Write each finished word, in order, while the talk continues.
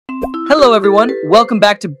Hello everyone, welcome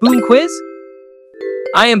back to Boom Quiz.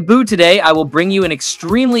 I am Boo. Today I will bring you an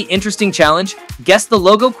extremely interesting challenge. Guess the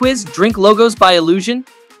logo quiz, drink logos by illusion.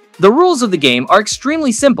 The rules of the game are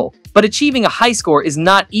extremely simple, but achieving a high score is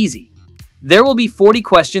not easy. There will be 40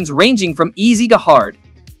 questions ranging from easy to hard.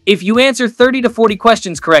 If you answer 30 to 40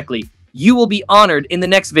 questions correctly, you will be honored in the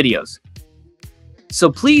next videos.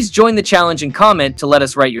 So please join the challenge and comment to let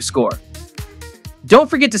us write your score. Don't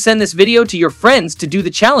forget to send this video to your friends to do the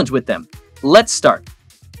challenge with them. Let's start.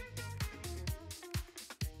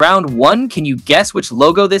 Round 1, can you guess which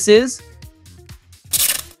logo this is?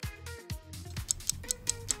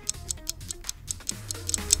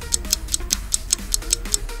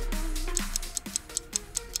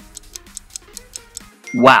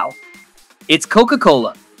 Wow, it's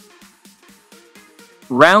Coca-Cola.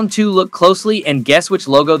 Round 2, look closely and guess which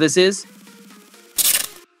logo this is.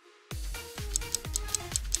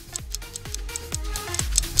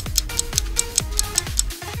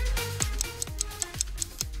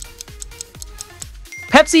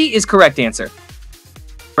 Pepsi is correct answer.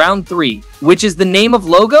 Round 3, which is the name of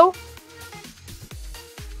logo?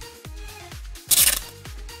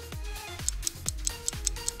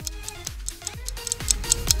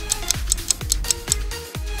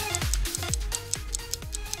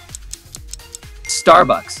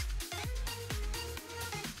 Starbucks.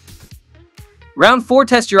 Round 4,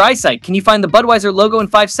 test your eyesight. Can you find the Budweiser logo in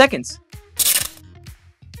 5 seconds?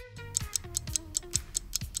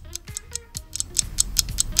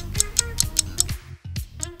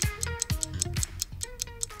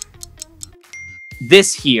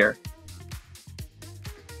 This here.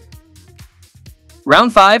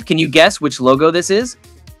 Round 5, can you guess which logo this is?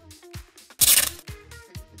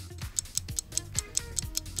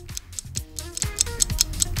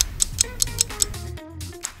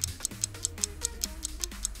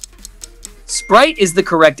 Sprite is the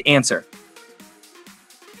correct answer.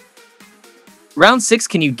 Round 6,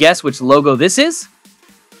 can you guess which logo this is?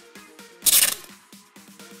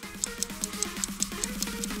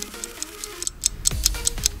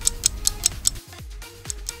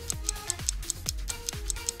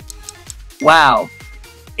 Wow,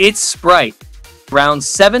 it's Sprite. Round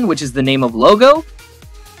 7, which is the name of logo?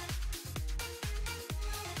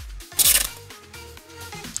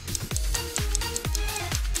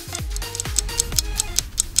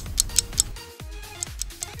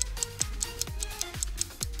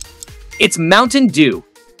 It's Mountain Dew.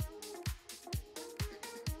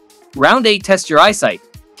 Round 8, test your eyesight.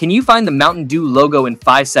 Can you find the Mountain Dew logo in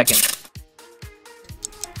 5 seconds?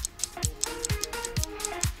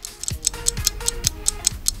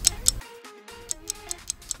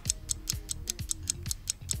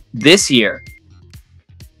 This year.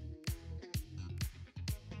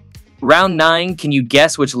 Round 9, can you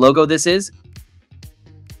guess which logo this is?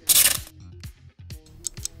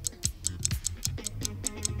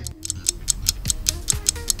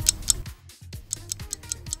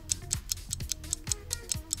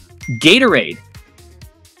 Gatorade.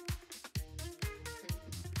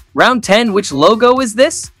 Round 10, which logo is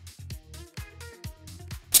this?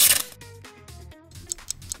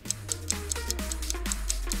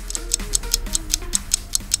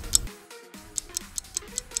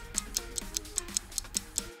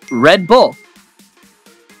 Red Bull.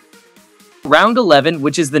 Round 11,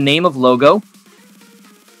 which is the name of logo?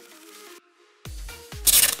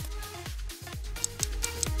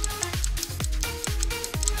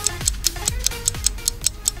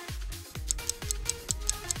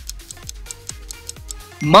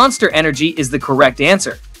 Monster Energy is the correct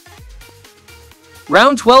answer.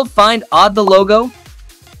 Round 12, find odd the logo.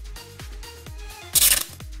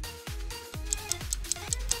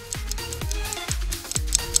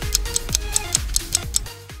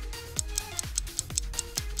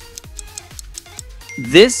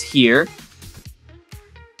 This here.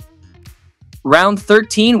 Round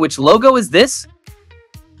 13, which logo is this?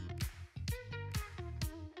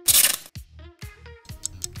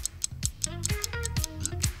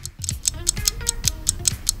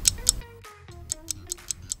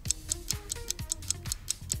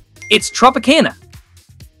 It's Tropicana.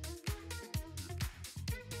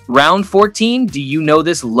 Round 14, do you know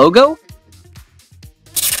this logo?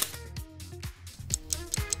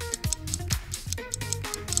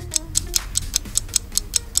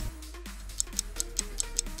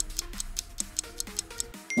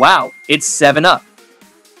 Wow, it's 7-Up.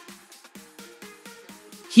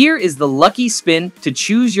 Here is the lucky spin to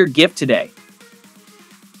choose your gift today.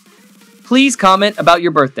 Please comment about your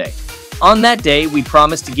birthday. On that day, we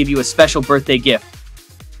promise to give you a special birthday gift.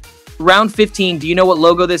 Round 15, do you know what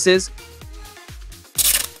logo this is?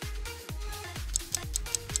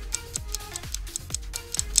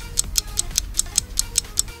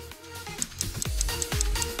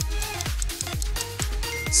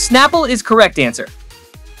 Snapple is correct answer.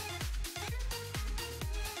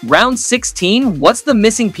 Round 16, what's the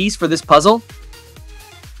missing piece for this puzzle?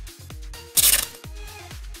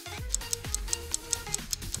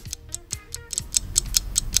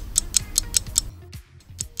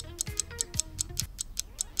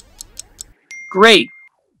 Great!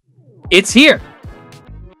 It's here!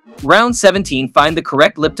 Round 17, find the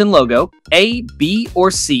correct Lipton logo, A, B, or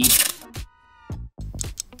C.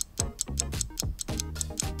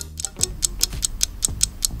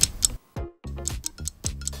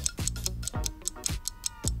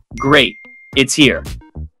 Great! It's here.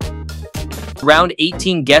 Round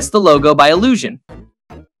 18, guess the logo by illusion.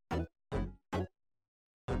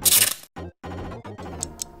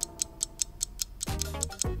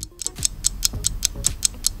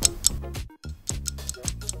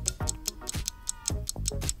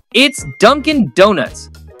 It's Dunkin' Donuts.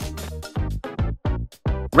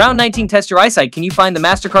 Round 19, test your eyesight. Can you find the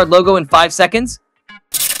MasterCard logo in 5 seconds?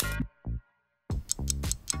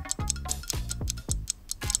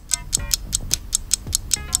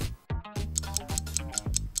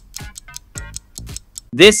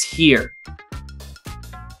 This here.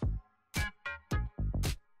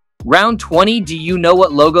 Round 20, do you know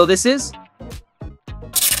what logo this is?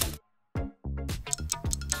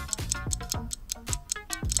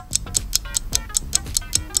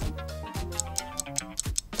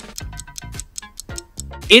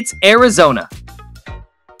 It's Arizona.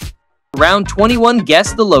 Round 21,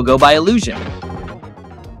 guess the logo by illusion.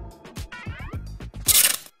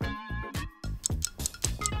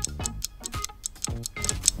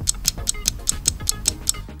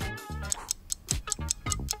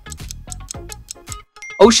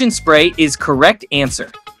 Ocean Spray is correct answer.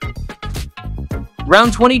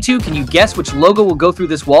 Round 22, can you guess which logo will go through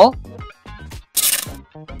this wall?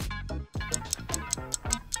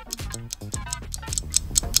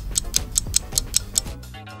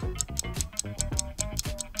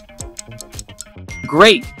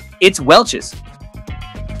 Great! It's Welch's.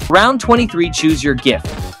 Round 23, choose your gift.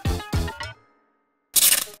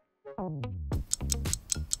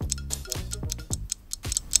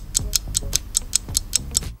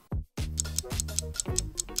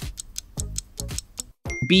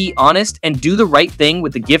 Be honest and do the right thing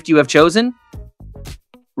with the gift you have chosen.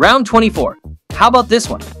 Round 24. How about this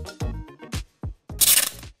one?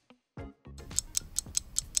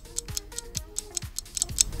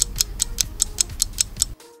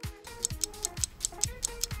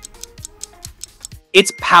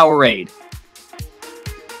 It's Powerade.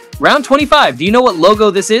 Round 25. Do you know what logo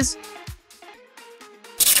this is?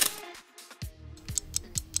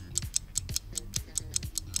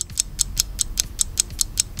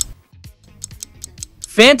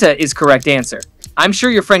 Fanta is correct answer. I'm sure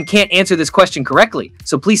your friend can't answer this question correctly,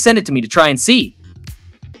 so please send it to me to try and see.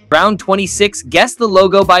 Round 26. Guess the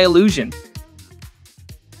logo by illusion.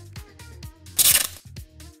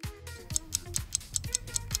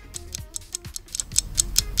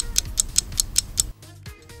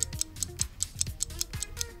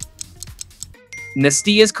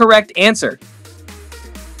 Nestea is correct answer.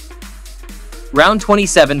 Round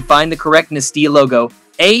 27, find the correct Nestea logo,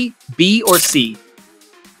 A, B, or C.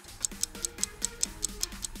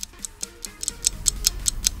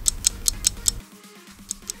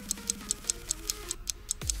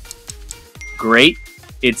 Great,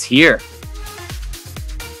 it's here.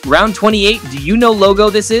 Round 28, do you know logo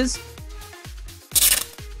this is?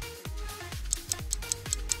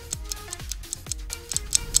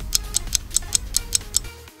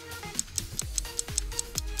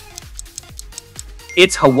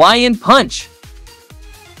 It's Hawaiian Punch.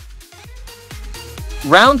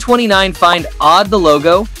 Round 29, find Odd the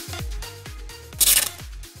logo.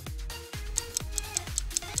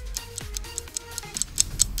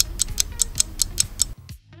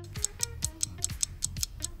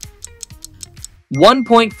 One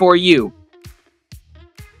point for you.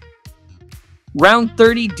 Round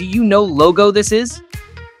 30, do you know logo this is?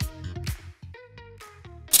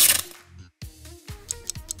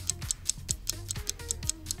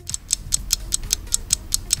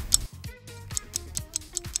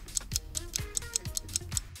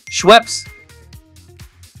 Schweppes.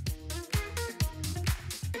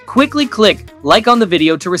 Quickly click like on the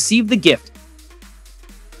video to receive the gift.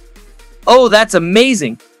 Oh, that's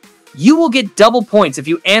amazing! You will get double points if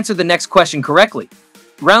you answer the next question correctly.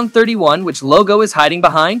 Round 31, which logo is hiding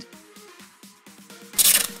behind?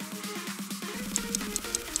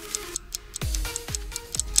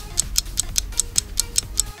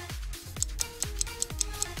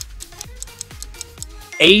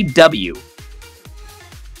 AW.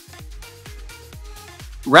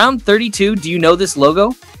 Round 32, do you know this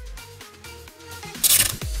logo?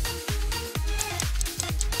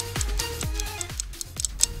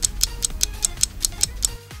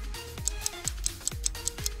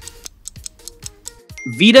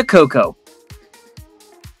 Vita Coco.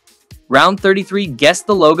 Round 33, guess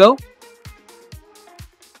the logo?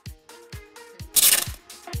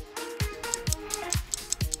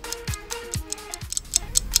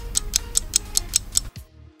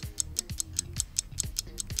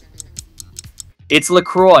 It's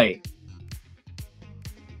LaCroix.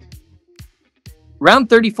 Round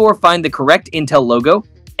 34, find the correct Intel logo.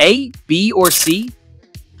 A, B, or C?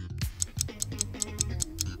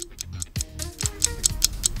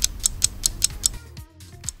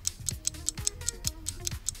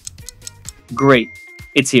 Great,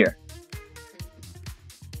 it's here.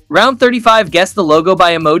 Round 35, guess the logo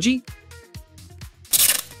by emoji?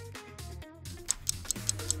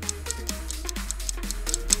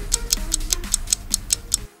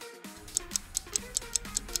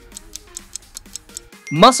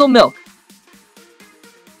 Muscle Milk.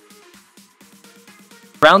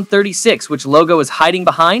 Round 36, which logo is hiding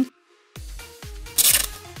behind?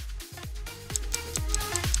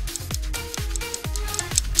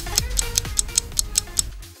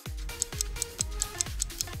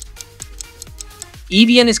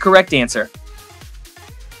 Evian is correct answer.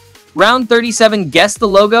 Round 37, guess the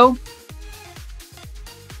logo?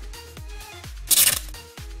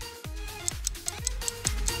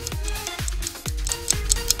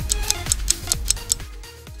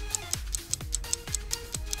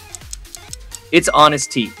 It's Honest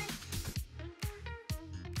Tea.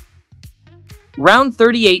 Round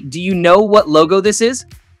 38, do you know what logo this is?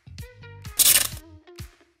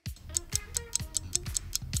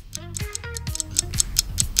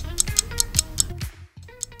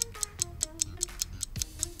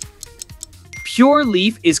 Pure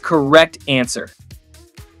Leaf is correct answer.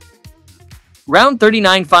 Round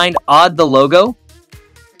 39, find Odd the logo.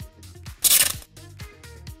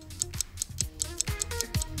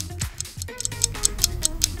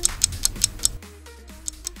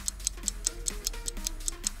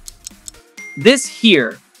 This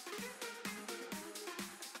here.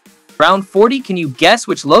 Round 40, can you guess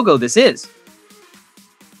which logo this is?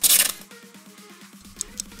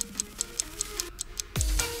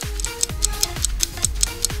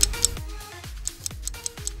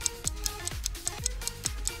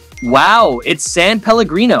 Wow, it's San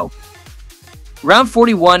Pellegrino. Round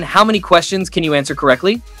 41, how many questions can you answer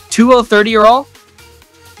correctly? 2030 or all?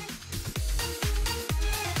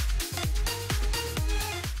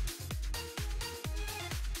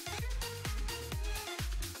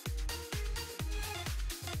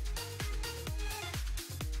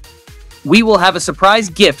 We will have a surprise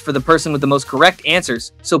gift for the person with the most correct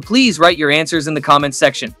answers, so please write your answers in the comments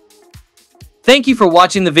section. Thank you for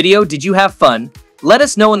watching the video. Did you have fun? Let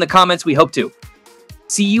us know in the comments. We hope to.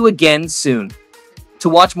 See you again soon. To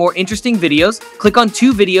watch more interesting videos, click on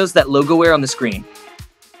 2 videos that logo where on the screen.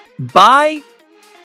 Bye!